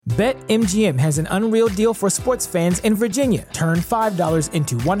BetMGM has an unreal deal for sports fans in Virginia. Turn $5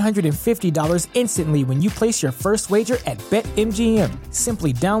 into $150 instantly when you place your first wager at BetMGM.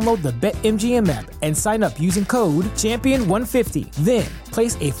 Simply download the BetMGM app and sign up using code Champion150. Then,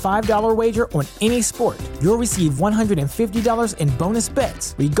 place a $5 wager on any sport. You'll receive $150 in bonus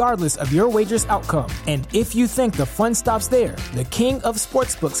bets, regardless of your wager's outcome. And if you think the fun stops there, the King of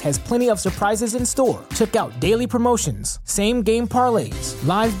Sportsbooks has plenty of surprises in store. Check out daily promotions, same-game parlays,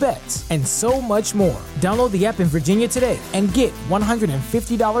 live bets, and so much more. Download the app in Virginia today and get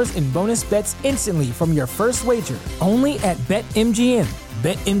 $150 in bonus bets instantly from your first wager. Only at BetMGM.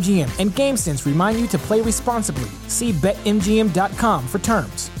 BetMGM and GameSense remind you to play responsibly. See BetMGM.com for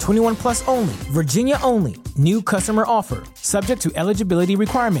terms. 21 plus only. Virginia only. New customer offer. Subject to eligibility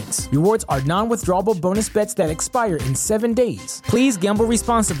requirements. Rewards are non-withdrawable bonus bets that expire in 7 days. Please gamble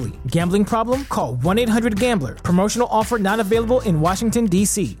responsibly. Gambling problem? Call 1-800-GAMBLER. Promotional offer not available in Washington,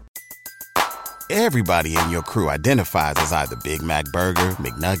 D.C. Everybody in your crew identifies as either Big Mac Burger,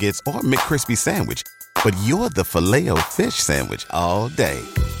 McNuggets, or McCrispy Sandwich. But you're the Filet-O-Fish Sandwich all day.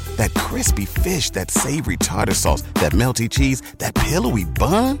 That crispy fish, that savory tartar sauce, that melty cheese, that pillowy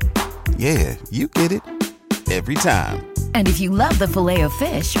bun. Yeah, you get it. Every time. And if you love the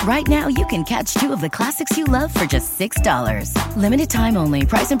Filet-O-Fish, right now you can catch two of the classics you love for just $6. Limited time only.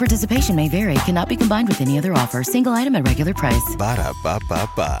 Price and participation may vary. Cannot be combined with any other offer. Single item at regular price.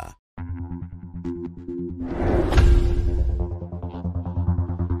 Ba-da-ba-ba-ba.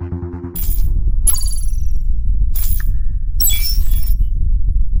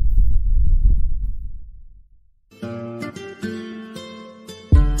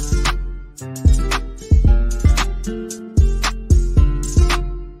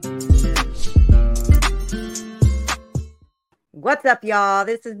 What's up, y'all?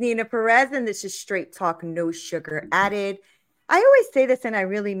 This is Nina Perez, and this is Straight Talk, No Sugar Added. I always say this, and I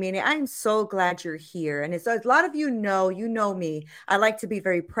really mean it. I'm so glad you're here. And as a lot of you know me. I like to be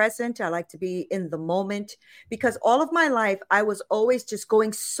very present. I like to be in the moment because all of my life, I was always just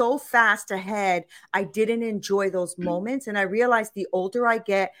going so fast ahead. I didn't enjoy those moments. And I realized the older I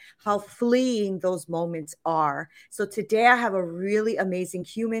get, how fleeting those moments are. So today I have a really amazing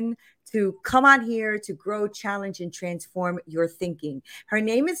human to come on here to grow, challenge, and transform your thinking. Her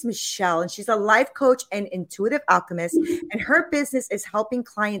name is Michelle, and she's a life coach and intuitive alchemist. And her business is helping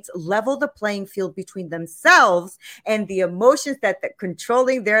clients level the playing field between themselves and the emotions that are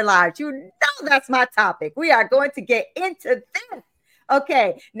controlling their lives. You know that's my topic. We are going to get into this.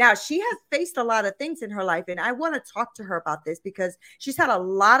 Okay, now she has faced a lot of things in her life, and I want to talk to her about this because she's had a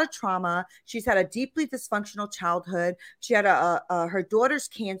lot of trauma. She's had a deeply dysfunctional childhood. She had her daughter's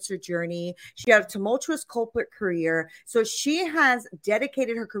cancer journey. She had a tumultuous corporate career. So she has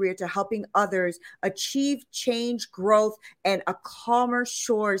dedicated her career to helping others achieve change, growth, and a calmer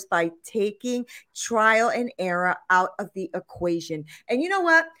shores by taking trial and error out of the equation. And you know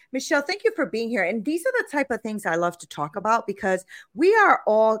what, Michelle, thank you for being here. And these are the type of things I love to talk about because we are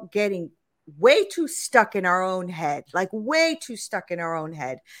all getting way too stuck in our own head, like way too stuck in our own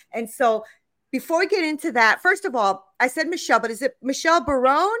head. And so before we get into that, first of all, I said Michelle, but is it Michelle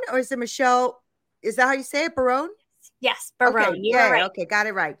Barone or is it Michelle? Is that how you say it? Barone? Yes, Barone. Okay, You're right. Okay, got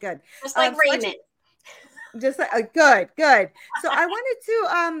it right. Good. Just like Raymond. Just like good. So I wanted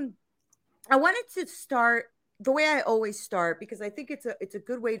to start the way I always start, because I think it's a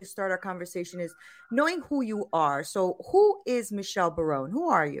good way to start our conversation is knowing who you are. So who is Michelle Barone? Who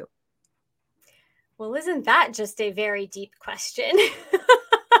are you? Well, isn't that just a very deep question?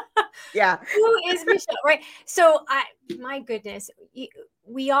 Yeah. Who is Michelle? Right. So my goodness,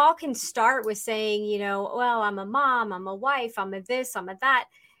 we all can start with saying, well, I'm a mom, I'm a wife, I'm a this, I'm a that.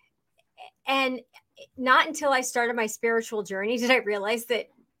 And not until I started my spiritual journey did I realize that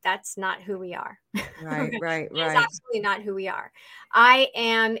that's not who we are. Right. It's absolutely not who we are. I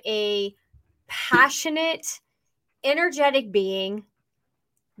am a passionate, energetic being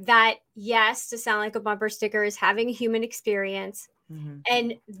that, yes, to sound like a bumper sticker, is having a human experience. Mm-hmm.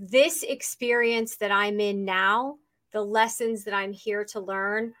 And this experience that I'm in now, the lessons that I'm here to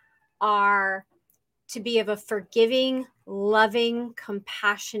learn are to be of a forgiving, loving,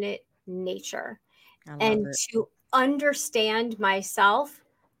 compassionate nature. And to understand myself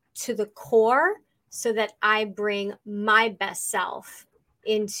to the core so that I bring my best self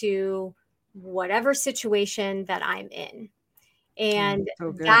into whatever situation that I'm in. And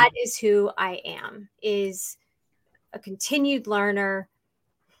that is who I am, is a continued learner,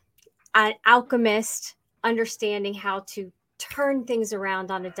 an alchemist, understanding how to turn things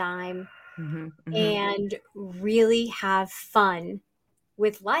around on a dime and really have fun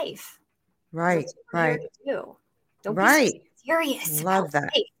with life. Right. Don't be so serious. Love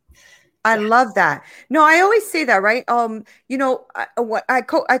that. Life. I Yeah. love that. No, I always say that, right? I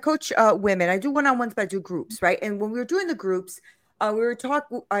coach women. I do one-on-ones, but I do groups, right? And when we were doing the groups, we were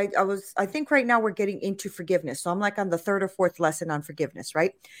talking. I think right now we're getting into forgiveness. So I'm like on the third or fourth lesson on forgiveness,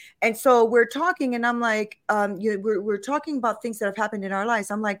 right? And so we're talking, and I'm like, we're talking about things that have happened in our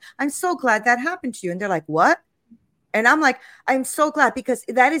lives. I'm like, I'm so glad that happened to you, and they're like, what? And I'm like, I'm so glad because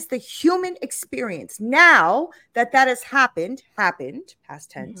that is the human experience. Now that that has happened,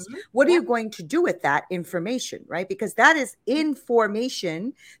 past tense, what are Yeah. you going to do with that information, right? Because that is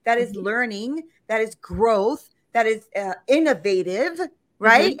information, that is Mhm. learning, that is growth, that is innovative,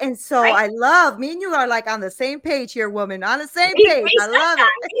 right? Mhm. And so Right. I love, me and you are like on the same page here, woman, on the same We, page. we I said love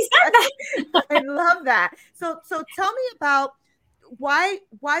that. it. We said that. I love that. So tell me about why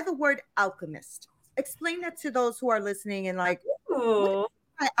the word alchemist. Explain that to those who are listening and like, what Ooh.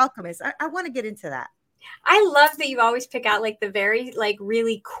 is alchemist? I want to get into that. I love that you always pick out like the very like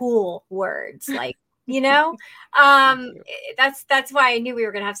really cool words, like Thank you. that's why I knew we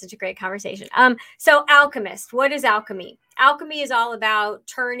were going to have such a great conversation. So alchemist, what is alchemy? Alchemy is all about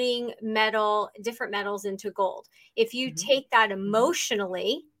turning different metals into gold. If you Mhm. take that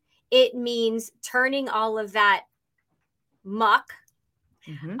emotionally, it means turning all of that muck,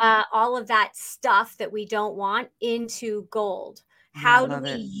 Mhm. all of that stuff that we don't want into gold. Yeah, I How do love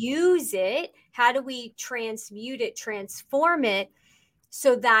we it. use it? How do we transmute it, transform it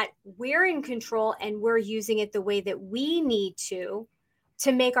so that we're in control and we're using it the way that we need to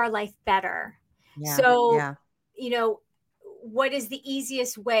make our life better? Yeah, So, yeah. what is the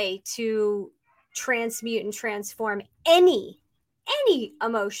easiest way to transmute and transform any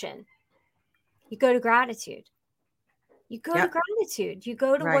emotion? You go to gratitude. You go to Yep. gratitude. You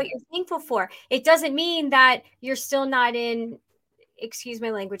go to Right. what you're thankful for. It doesn't mean that you're still not in, excuse my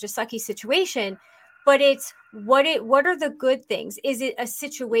language, a sucky situation, but it's what are the good things? Is it a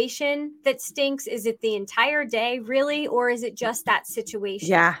situation that stinks? Is it the entire day really, or is it just that situation?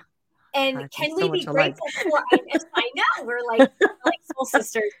 Yeah. And God, we're can so we be much alike. grateful for? I know we're like soul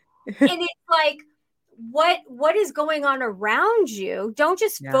sisters, and it's like what is going on around you. Don't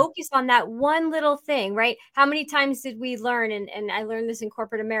just Yeah. focus on that one little thing, right? How many times did we learn, and I learned this in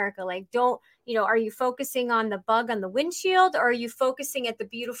corporate America, like don't, are you focusing on the bug on the windshield, or are you focusing at the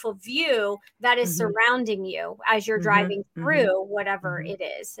beautiful view that is Mhm. surrounding you as you're Mhm. driving Mhm. through whatever Mhm. it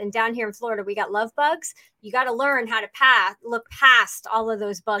is? And down here in Florida, we got love bugs. You got to learn how to look past all of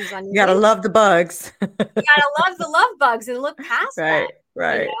those bugs on You your gotta windshield. love the bugs. You gotta love the love bugs and look past that. Right.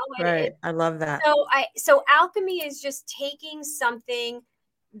 Right. And Right. I love that. so alchemy is just taking something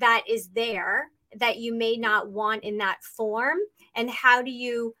that is there that you may not want in that form, and how do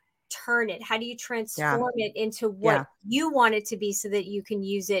you turn it? How do you Yeah. transform it into what Yeah. you want it to be so that you can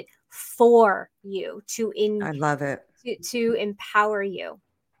use it for you I love it. to empower you?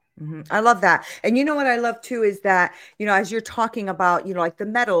 I love that. And you know what I love too is that, as you're talking about, like the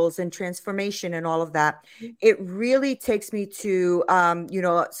metals and transformation and all of that, it really takes me to,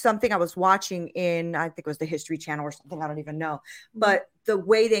 something I was watching in, I think it was the History Channel or something, I don't even know. Mhm. But the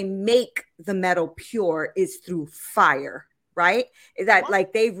way they make the metal pure is through fire, right? That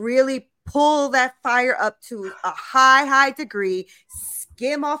like they really pull that fire up to a high degree,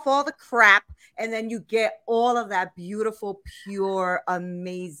 skim off all the crap, and then you get all of that beautiful, pure,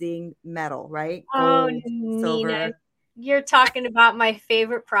 amazing metal, right? Oh, Gold, Nina, silver. you're talking about my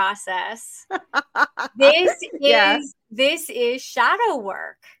favorite process. This Yeah. is shadow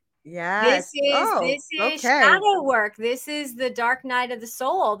work. This Yes. is Oh, this is okay. shadow work. This is the dark night of the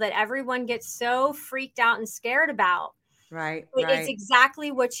soul that everyone gets so freaked out and scared about. Right, It's right.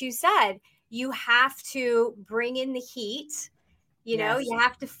 exactly what you said. You have to bring in the heat. Yes. You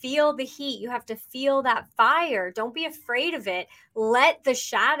have to feel the heat. You have to feel that fire. Don't be afraid of it. Let the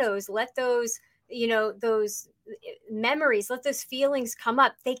shadows, let those, those memories, let those feelings come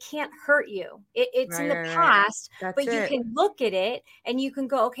up. They can't hurt you. It's in Right, the right, right. past, That's but you it. can look at it and you can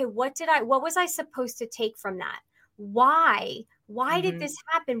go, okay, what was I supposed to take from that? Why did Mm-hmm. this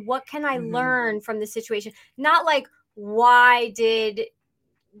happen? What can I Mm-hmm. learn from the situation? Not like, why did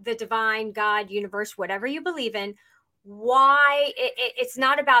the divine, God, universe, whatever you believe in, it's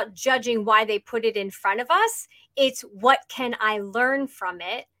not about judging why they put it in front of us. It's what can I learn from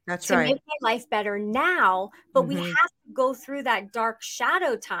it That's to make right. my life better now? But we have Mm-hmm. to go through that dark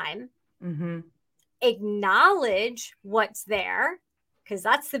shadow time, Mm-hmm. acknowledge what's there, because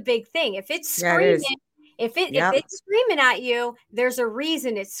that's the big thing. If it's Yeah, it screaming, is. if Yep. it's screaming at you, there's a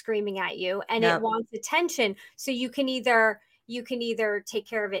reason it's screaming at you, and it Yep. wants attention. So you can either take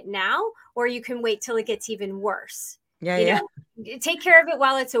care of it now, or you can wait till it gets even worse. Yeah. You Yeah. know, take care of it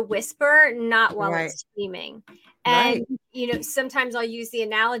while it's a whisper, not while Right. it's screaming. Right. And, you know, sometimes I'll use the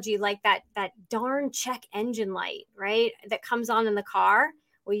analogy like that darn check engine light, right? That comes on in the car.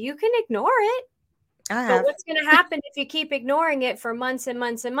 Well, you can ignore it, I but have. what's going to happen if you keep ignoring it for months and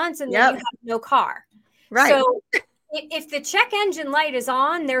months and months, and then you Yep. have no car? Right. So if the check engine light is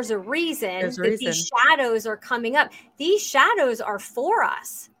on, there's a reason There's a that these reason. shadows are coming up. These shadows are for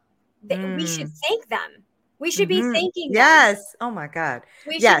us. We should thank them. We should be thanking them. Yes. Oh my God.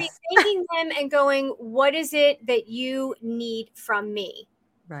 We should be Yes. thanking them and going, what is it that you need from me?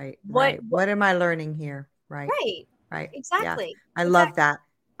 Right. What Right. What am I learning here? Right. right. Right. Yeah. Exactly. I love that.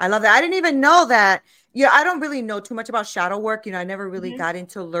 I love that. I didn't even know that. Yeah, I don't really know too much about shadow work. You know, I never really got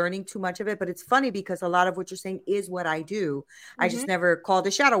into learning too much of it, but it's funny because a lot of what you're saying is what I do. I just never called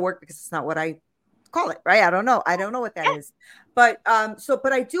it shadow work because it's not what I call it, right? I don't know. I don't know what that is. But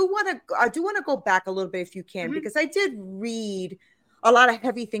but I do want to go back a little bit if you can, because I did read a lot of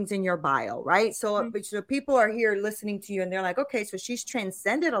heavy things in your bio, right? So people are here listening to you and they're like, okay, so she's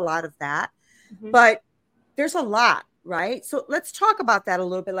transcended a lot of that, but there's a lot, right? So let's talk about that a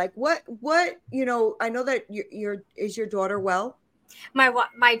little bit. Like what, you know, I know that is your daughter well?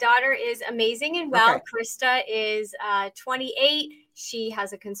 My daughter is amazing and well. Okay. Krista is 28. She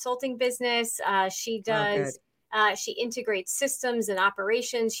has a consulting business. She Oh, does. good. She integrates systems and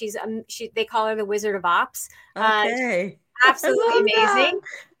operations. They call her the Wizard of Ops. Okay. Absolutely amazing.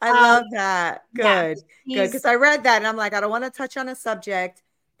 I love that. Yeah, Good. Good. Because I read that and I'm like, I don't want to touch on a subject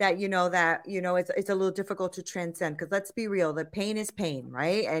that it's a little difficult to transcend, because let's be real, the pain is pain,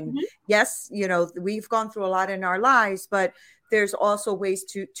 right? And yes, you know, we've gone through a lot in our lives, but there's also ways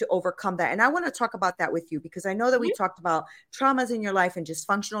to overcome that. And I want to talk about that with you, because I know that we talked about traumas in your life and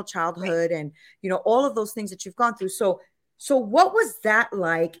dysfunctional childhood, and you know, all of those things that you've gone through. So what was that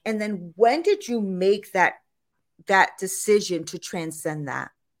like? And then when did you make that decision to transcend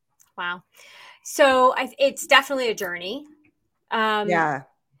that? Wow. So it's definitely a journey. Yeah.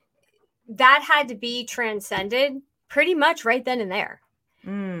 That had to be transcended pretty much right then and there.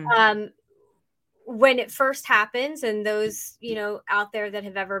 When it first happens, and those, you know, out there that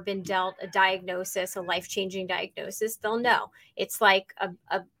have ever been dealt a diagnosis, a life-changing diagnosis, they'll know it's like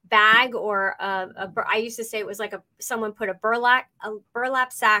a bag or I used to say it was like someone put a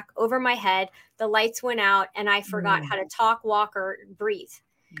burlap sack over my head. The lights went out and I forgot how to talk, walk, or breathe.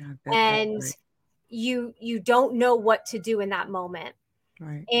 And you don't know what to do in that moment.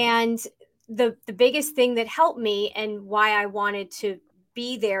 Right. And the biggest thing that helped me, and why I wanted to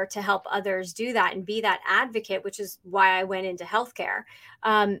be there to help others do that and be that advocate, which is why I went into healthcare,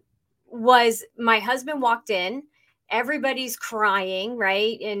 was my husband walked in, everybody's crying,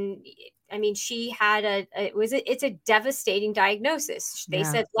 right? And I mean, she had it's a devastating diagnosis. They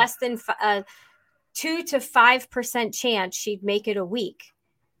said less than 2 to 5% chance she'd make it a week.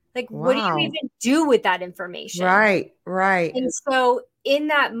 Like, what do you even do with that information? Right. And so in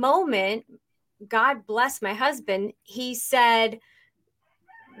that moment, God bless my husband, he said,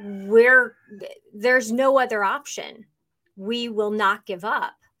 there's no other option. We will not give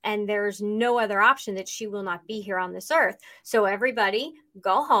up. And there's no other option that she will not be here on this earth. So everybody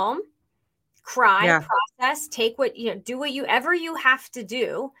go home, cry, process, take what, you know, do whatever you have to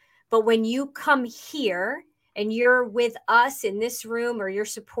do. But when you come here and you're with us in this room, or you're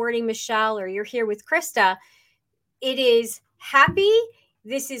supporting Michelle, or you're here with Krista, it is happy.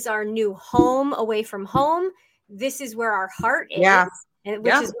 This is our new home away from home. This is where our heart is. And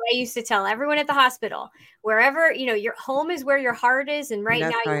which is what I used to tell everyone at the hospital. Wherever, you know, your home is where your heart is. And right now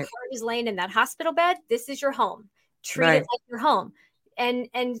your heart is laying in that hospital bed. This is your home. Treat it like your home. And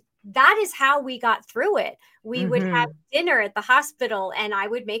that is how we got through it. We would have dinner at the hospital and I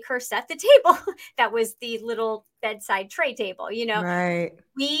would make her set the table. That was the little bedside tray table, you know. Right.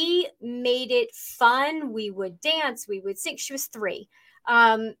 We made it fun. We would dance. We would sing. She was 3.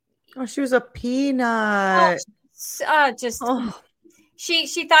 She was a peanut.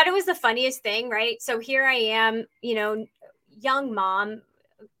 She thought it was the funniest thing, right? So here I am, you know, young mom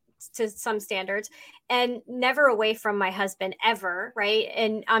to some standards, and never away from my husband ever, right?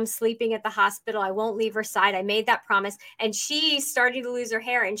 And I'm sleeping at the hospital. I won't leave her side. I made that promise. And she's starting to lose her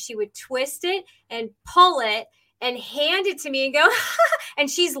hair, and she would twist it and pull it and hand it to me and go, and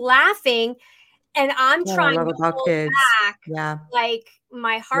she's laughing. And I'm trying to hold back. Like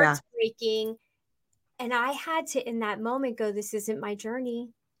my heart's breaking. And I had to, in that moment, go, this isn't my journey.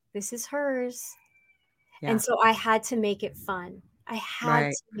 This is hers. And so I had to make it fun. I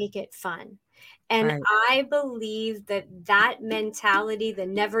had to make it fun. And I believe that mentality, the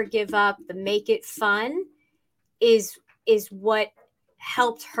never give up, the make it fun, is what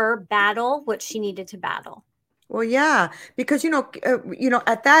helped her battle what she needed to battle. Well, yeah, because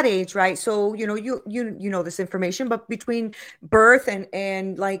at that age, right? So you know this information, but between birth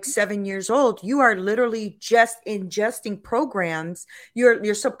and like 7 years old, you are literally just ingesting programs.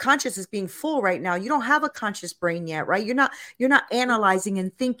 Your subconscious is being full right now. You don't have a conscious brain yet, right? You're not analyzing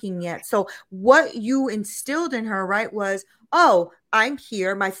and thinking yet. So what you instilled in her, right, was, oh, I'm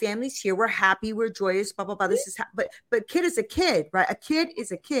here, my family's here, we're happy, we're joyous, blah blah blah. This is but kid is a kid, right? A kid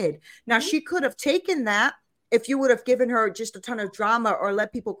is a kid. Now she could have taken that if you would have given her just a ton of drama or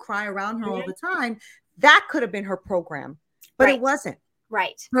let people cry around her all the time, that could have been her program, but it wasn't.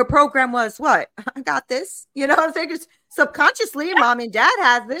 Right. Her program was what? I got this. You know what I'm saying? Just subconsciously, mom and dad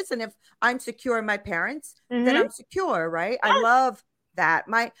has this. And if I'm secure in my parents, then I'm secure, right? I love that.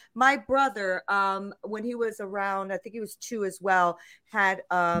 My brother, when he was around, I think he was 2 as well, had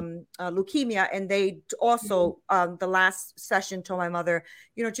leukemia, and they also the last session told my mother,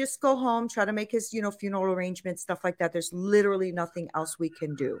 just go home, try to make his funeral arrangements, stuff like that. There's literally nothing else we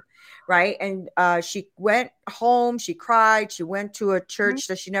can do, right? And she went home, she cried, she went to a church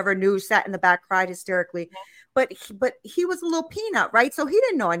that she never knew, sat in the back, cried hysterically, but he was a little peanut, right? So he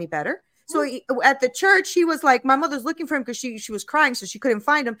didn't know any better. So at the church, he was like, my mother's looking for him because she was crying, so she couldn't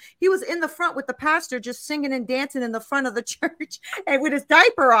find him. He was in the front with the pastor, just singing and dancing in the front of the church and with his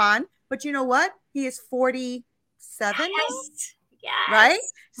diaper on. But you know what? He is 47, right?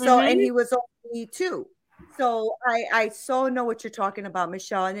 So, and he was only 2. So I so know what you're talking about,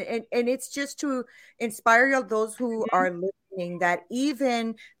 Michelle. And it's just to inspire those who are listening that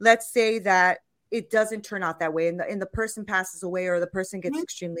even, let's say that it doesn't turn out that way and the person passes away or the person gets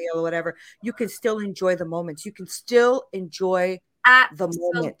extremely ill or whatever, you can still enjoy the moments. You can still enjoy the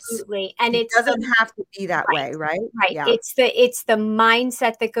moments. Absolutely. And it doesn't have to be that way, right? Right. Yeah. It's the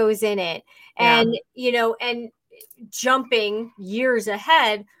mindset that goes in it. And, and jumping years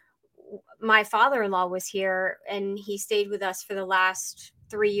ahead, my father-in-law was here and he stayed with us for the last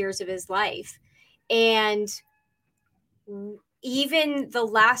 3 years of his life. And even the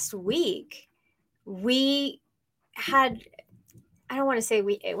last week, we had, I don't want to say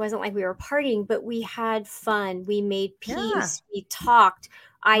it wasn't like we were partying, but we had fun. We made peace. We talked.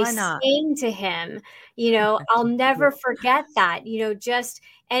 I sang to him, I'll never forget that, just,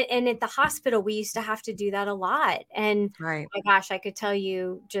 and at the hospital, we used to have to do that a lot. And my gosh, I could tell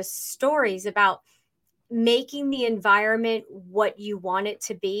you just stories about making the environment what you want it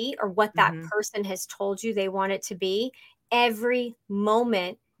to be or what that person has told you they want it to be. Every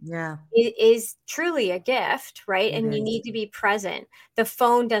moment it is truly a gift, right? And you need to be present. The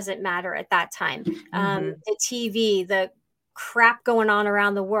phone doesn't matter at that time. The TV, the crap going on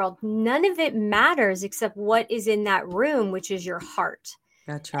around the world, none of it matters except what is in that room, which is your heart.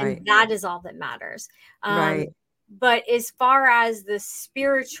 That's right. And that is all that matters. But as far as the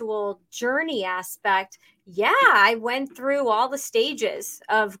spiritual journey aspect, I went through all the stages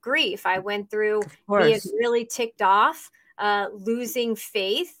of grief. I went through being really ticked off, losing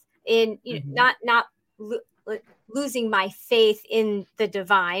faith in, not losing my faith in the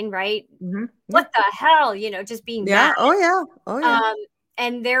divine, right? What the hell, just being mad.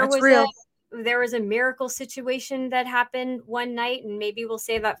 And there was a miracle situation that happened one night, and maybe we'll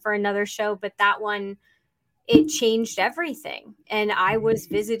save that for another show, but that one, it changed everything. And I was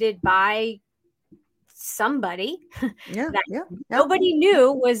visited by somebody that nobody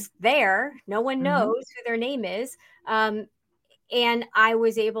knew was there. No one knows who their name is. And I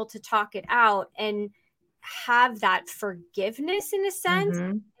was able to talk it out and have that forgiveness in a sense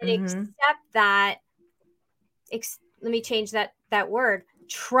and accept that. Let me change that word.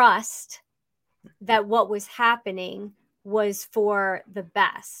 Trust that what was happening was for the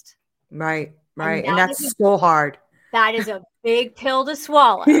best. Right. And that's so hard. That is a big pill to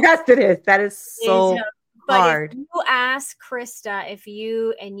swallow. Yes, it is. That is so hard. If you ask Krista,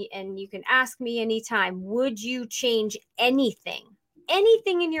 and you can ask me anytime, would you change anything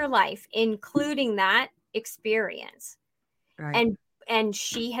in your life, including that experience? Right. And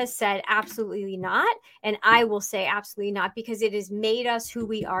she has said absolutely not. And I will say absolutely not, because it has made us who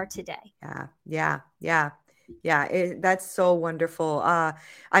we are today. Yeah. That's so wonderful.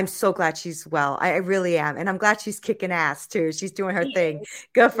 I'm so glad she's well. I really am. And I'm glad she's kicking ass too. She's doing her thing.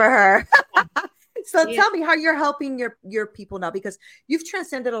 Good for her. So tell me how you're helping your people now, because you've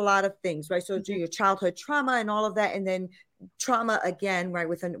transcended a lot of things, right? So your childhood trauma and all of that, and then trauma again, right?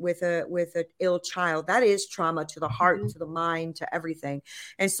 With an ill child, that is trauma to the heart, to the mind, to everything.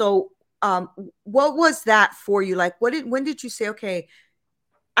 And so, what was that for you? Like, when did you say, okay,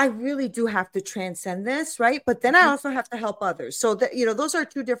 I really do have to transcend this, right? But then I also have to help others. So that, those are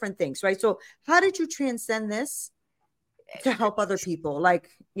two different things, right? So how did you transcend this? to help other people. Like,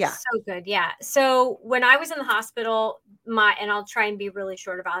 yeah. So good. Yeah. So when I was in the hospital, and I'll try and be really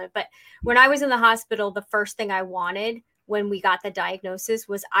short about it, but when I was in the hospital, the first thing I wanted when we got the diagnosis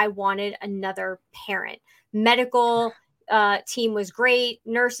was I wanted another parent. Medical team was great.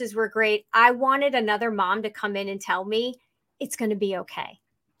 Nurses were great. I wanted another mom to come in and tell me it's going to be okay.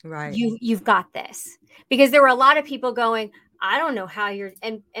 Right. You've got this. Because there were a lot of people going, I don't know how you're,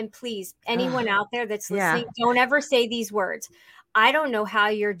 and please, anyone out there that's listening, don't ever say these words. I don't know how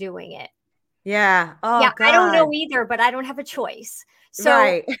you're doing it. Yeah. Oh, yeah, God. I don't know either, but I don't have a choice. So,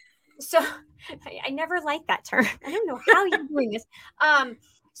 right. so I never liked that term. I don't know how you're doing this.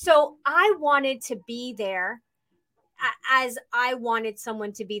 So I wanted to be there as I wanted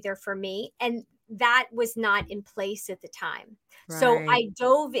someone to be there for me. And that was not in place at the time. Right. So I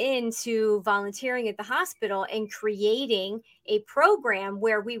dove into volunteering at the hospital and creating a program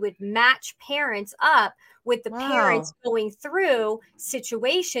where we would match parents up with the parents going through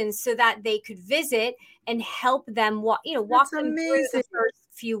situations so that they could visit and help them walk them through the first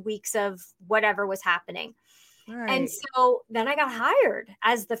few weeks of whatever was happening. Right. And so then I got hired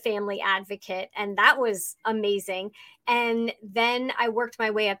as the family advocate, and that was amazing. And then I worked my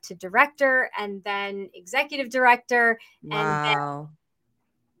way up to director and then executive director. And then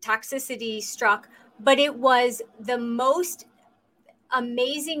toxicity struck. But it was the most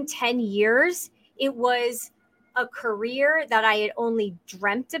amazing 10 years. It was a career that I had only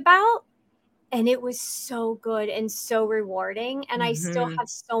dreamt about. And it was so good and so rewarding. And I still have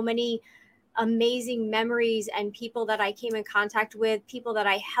so many amazing memories and people that I came in contact with, people that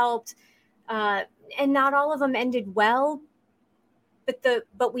I helped, and not all of them ended well,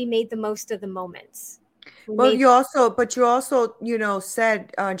 but we made the most of the moments. You also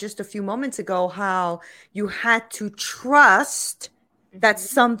said just a few moments ago how you had to trust that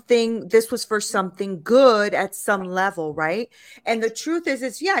this was for something good at some level, right? And the truth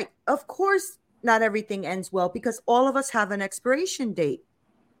is yeah, of course, not everything ends well because all of us have an expiration date.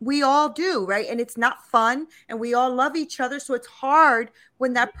 We all do, right? And it's not fun, and we all love each other. So it's hard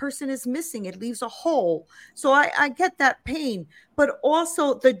when that person is missing. It leaves a hole. So I get that pain, but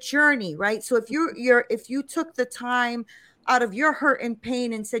also the journey, right? So if you took the time out of your hurt and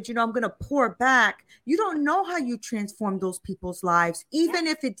pain and said, I'm going to pour back, you don't know how you transformed those people's lives. Even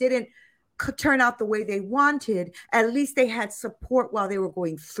if it didn't turn out the way they wanted, at least they had support while they were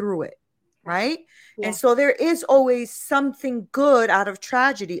going through it. Right. Yeah. And so there is always something good out of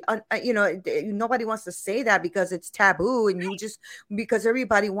tragedy. Nobody wants to say that because it's taboo, and because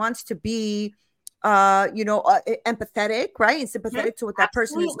everybody wants to be, empathetic, right? And sympathetic to what that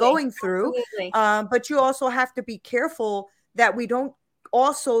person is going through. But you also have to be careful that we don't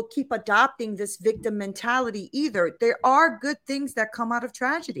also keep adopting this victim mentality either. There are good things that come out of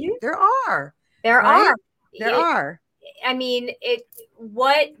tragedy. There are. I mean,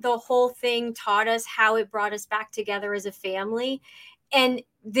 what the whole thing taught us, how it brought us back together as a family. And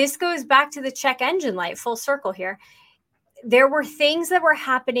this goes back to the check engine light, full circle here. There were things that were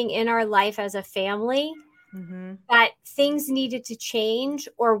happening in our life as a family that things needed to change,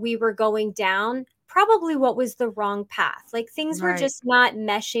 or we were going down probably what was the wrong path. Like things were just not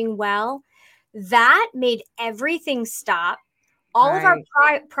meshing well. That made everything stop. All of our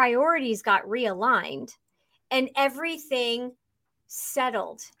priorities got realigned. And everything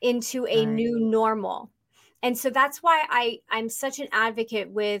settled into a new normal. And so that's why I'm such an advocate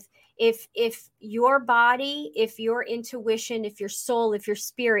with if your body, if your intuition, if your soul, if your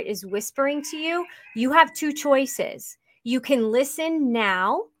spirit is whispering to you, you have two choices. You can listen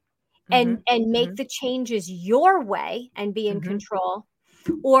now and make the changes your way and be in control.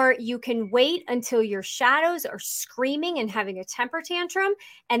 Or you can wait until your shadows are screaming and having a temper tantrum,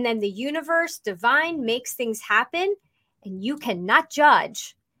 and then the universe, divine, makes things happen, and you cannot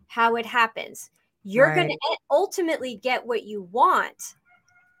judge how it happens. You're going to ultimately get what you want,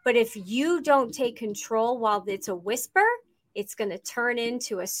 but if you don't take control while it's a whisper, it's going to turn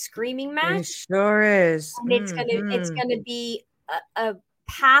into a screaming match. It sure is. And it's going to be a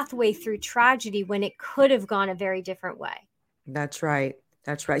pathway through tragedy when it could have gone a very different way. That's right.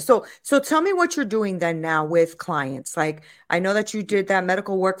 That's right. So tell me what you're doing then now with clients. Like, I know that you did that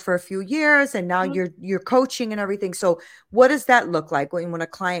medical work for a few years, and now you're coaching and everything. So what does that look like when a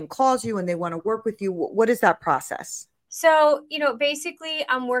client calls you and they want to work with you? What is that process? So, basically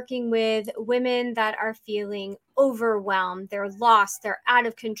I'm working with women that are feeling overwhelmed. They're lost. They're out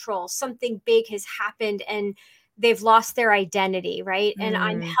of control. Something big has happened and they've lost their identity, right? And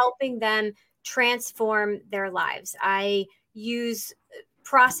I'm helping them transform their lives. I use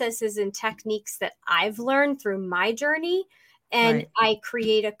processes and techniques that I've learned through my journey, and I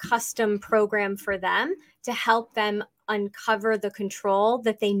create a custom program for them to help them uncover the control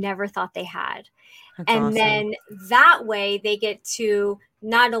that they never thought they had. That's And awesome. then that way they get to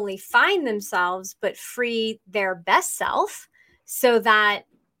not only find themselves, but free their best self so that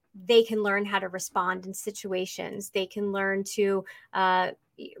they can learn how to respond in situations. They can learn to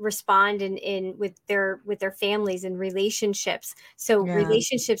respond in with their families and relationships. So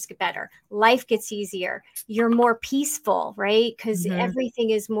relationships get better. Life gets easier. You're more peaceful, right? Because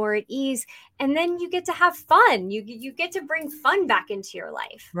everything is more at ease. And then you get to have fun. You get to bring fun back into your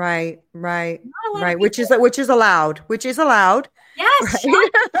life. Right. Which is allowed. Yes, right?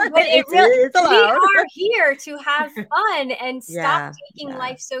 but It really, is allowed. we are here to have fun and stop taking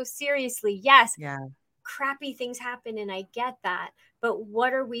life so seriously. Yes, crappy things happen, and I get that. But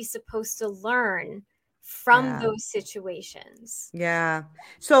what are we supposed to learn from those situations? Yeah.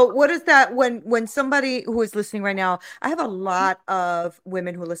 So what is that when somebody who is listening right now, I have a lot of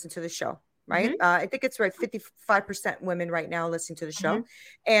women who listen to the show, right? I think it's right 55% women right now listening to the show.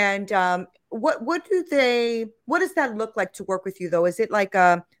 And what does that look like to work with you though? Is it like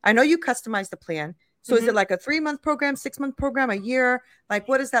I know you customize the plan. So is it like a 3-month program, 6-month program, a year? Like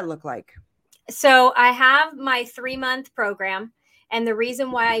what does that look like? So I have my 3-month program. And the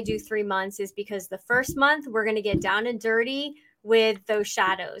reason why I do 3 months is because the first month we're going to get down and dirty with those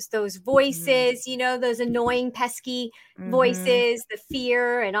shadows, those voices, those annoying, pesky voices, the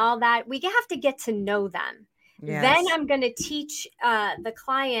fear and all that. We have to get to know them. Yes. Then I'm going to teach the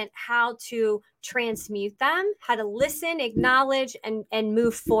client how to transmute them, how to listen, acknowledge, and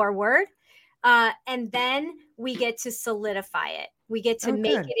move forward. And then we get to solidify it. We get to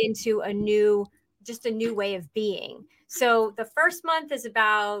make it into a new way of being. So the first month is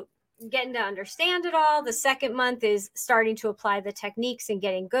about getting to understand it all. The second month is starting to apply the techniques and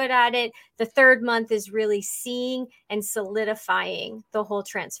getting good at it. The third month is really seeing and solidifying the whole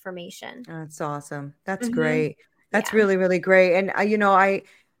transformation. That's awesome. That's great. That's really, really great. And I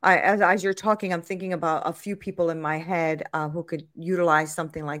as you're talking, I'm thinking about a few people in my head who could utilize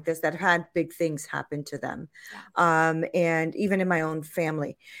something like this that had big things happen to them, and even in my own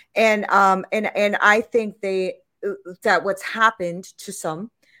family. And I think that what's happened to some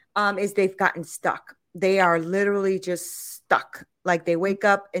is they've gotten stuck. They are literally just stuck. Like they wake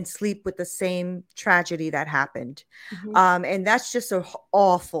up and sleep with the same tragedy that happened, and that's just an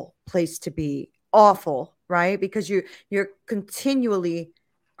awful place to be. Awful, right? Because you're continually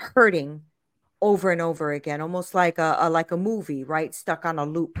hurting over and over again, almost like a movie, right? Stuck on a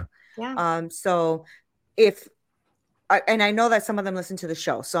loop. Yeah. So and I know that some of them listen to the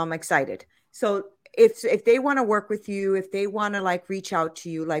show, so I'm excited. So if they want to work with you, if they want to like reach out to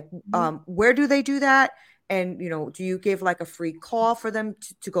you, like where do they do that? And do you give like a free call for them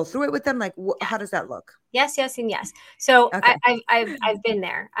to go through it with them? Like how does that look? Yes, and yes. So I've been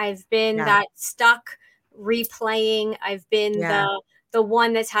there. I've been that stuck replaying. I've been the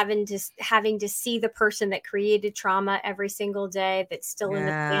one that's having to see the person that created trauma every single day that's still in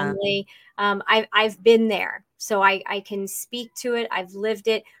the family. I've been there, so I can speak to it. I've lived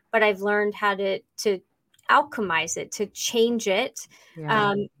it, but I've learned how to alchemize it, to change it,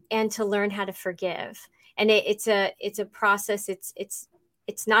 and to learn how to forgive. And it's a process. It's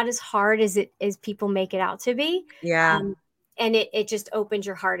not as hard as people make it out to be. Yeah. And it just opens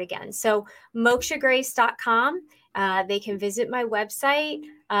your heart again. So mokshagrace.com. They can visit my website,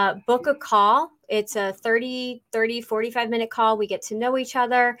 book a call. It's a 45-minute call. We get to know each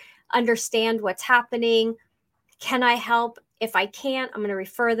other, understand what's happening. Can I help? If I can't, I'm going to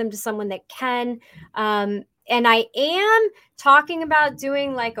refer them to someone that can. And I am talking about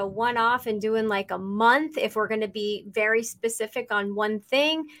doing like a one-off and doing like a month if we're going to be very specific on one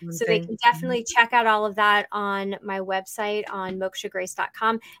thing. They can definitely check out all of that on my website on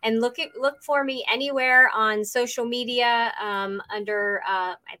mokshagrace.com and look for me anywhere on social media under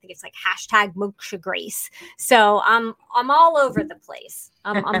I think it's like #MokshaGrace. So I'm all over the place.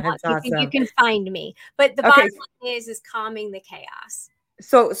 Awesome. You can find me. But the bottom line is calming the chaos.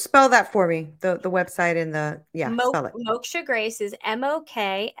 So spell that for me, the website and spell it. Moksha Grace is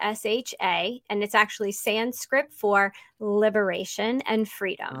MOKSHA, and it's actually Sanskrit for liberation and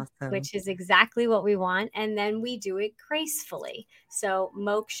freedom, which is exactly what we want. And then we do it gracefully. So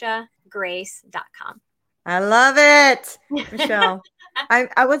mokshagrace.com. I love it, Michelle.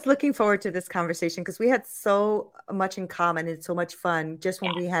 I was looking forward to this conversation because we had so much in common and so much fun just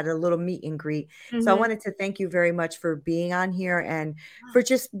when we had a little meet and greet. So I wanted to thank you very much for being on here and for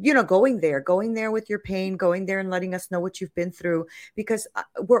just, going there with your pain, going there and letting us know what you've been through, because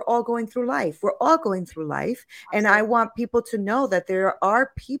we're all going through life. And I want people to know that there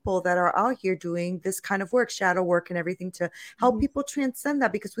are people that are out here doing this kind of work, shadow work and everything to help people transcend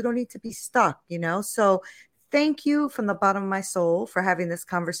that, because we don't need to be stuck, So thank you from the bottom of my soul for having this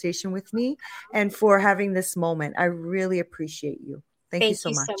conversation with me and for having this moment. I really appreciate you. Thank you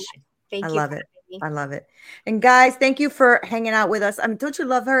so much. Thank I you. love it. I love it. And guys, thank you for hanging out with us. Don't you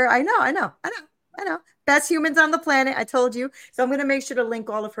love her? I know. Best humans on the planet. I told you. So I'm going to make sure to link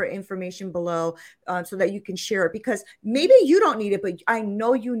all of her information below so that you can share it, because maybe you don't need it, but I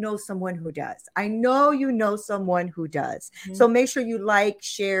know you know someone who does. Mm-hmm. So make sure you like,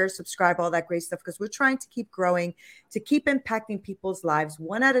 share, subscribe, all that great stuff, because we're trying to keep growing, to keep impacting people's lives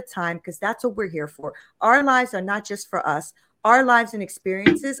one at a time, because that's what we're here for. Our lives are not just for us. Our lives and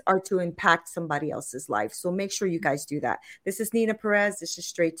experiences are to impact somebody else's life. So make sure you guys do that. This is Nina Perez. This is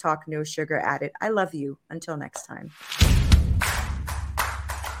Straight Talk, No Sugar Added. I love you. Until next time.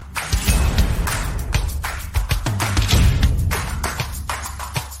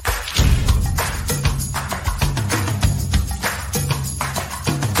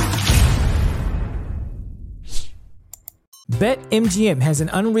 BetMGM has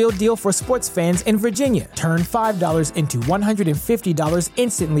an unreal deal for sports fans in Virginia. Turn $5 into $150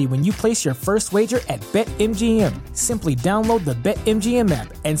 instantly when you place your first wager at BetMGM. Simply download the BetMGM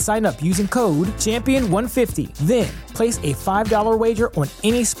app and sign up using code Champion150. Then, place a $5 wager on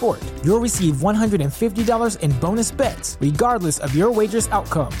any sport. You'll receive $150 in bonus bets, regardless of your wager's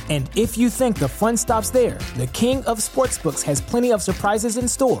outcome. And if you think the fun stops there, the King of Sportsbooks has plenty of surprises in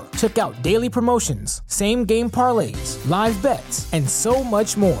store. Check out daily promotions, same-game parlays, live bets, and so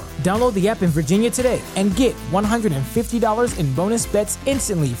much more. Download the app in Virginia today and get $150 in bonus bets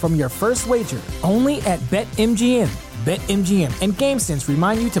instantly from your first wager. Only at BetMGM. BetMGM and GameSense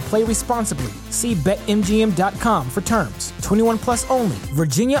remind you to play responsibly. See BetMGM.com for terms. 21 plus only.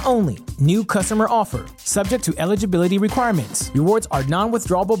 Virginia only. New customer offer. Subject to eligibility requirements. Rewards are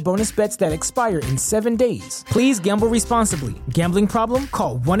non-withdrawable bonus bets that expire in 7 days. Please gamble responsibly. Gambling problem?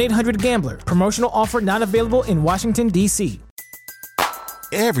 Call 1-800-GAMBLER. Promotional offer not available in Washington, D.C.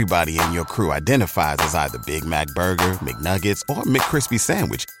 Everybody in your crew identifies as either Big Mac Burger, McNuggets, or McCrispy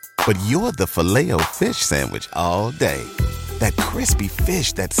Sandwich. But you're the Filet-O-Fish Sandwich all day. That crispy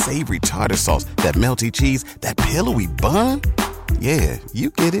fish, that savory tartar sauce, that melty cheese, that pillowy bun. Yeah,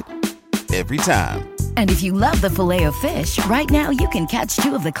 you get it. Every time. And if you love the Filet-O-Fish, right now you can catch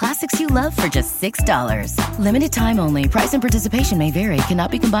two of the classics you love for just $6. Limited time only. Price and participation may vary.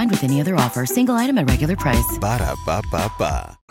 Cannot be combined with any other offer. Single item at regular price. Ba-da-ba-ba-ba.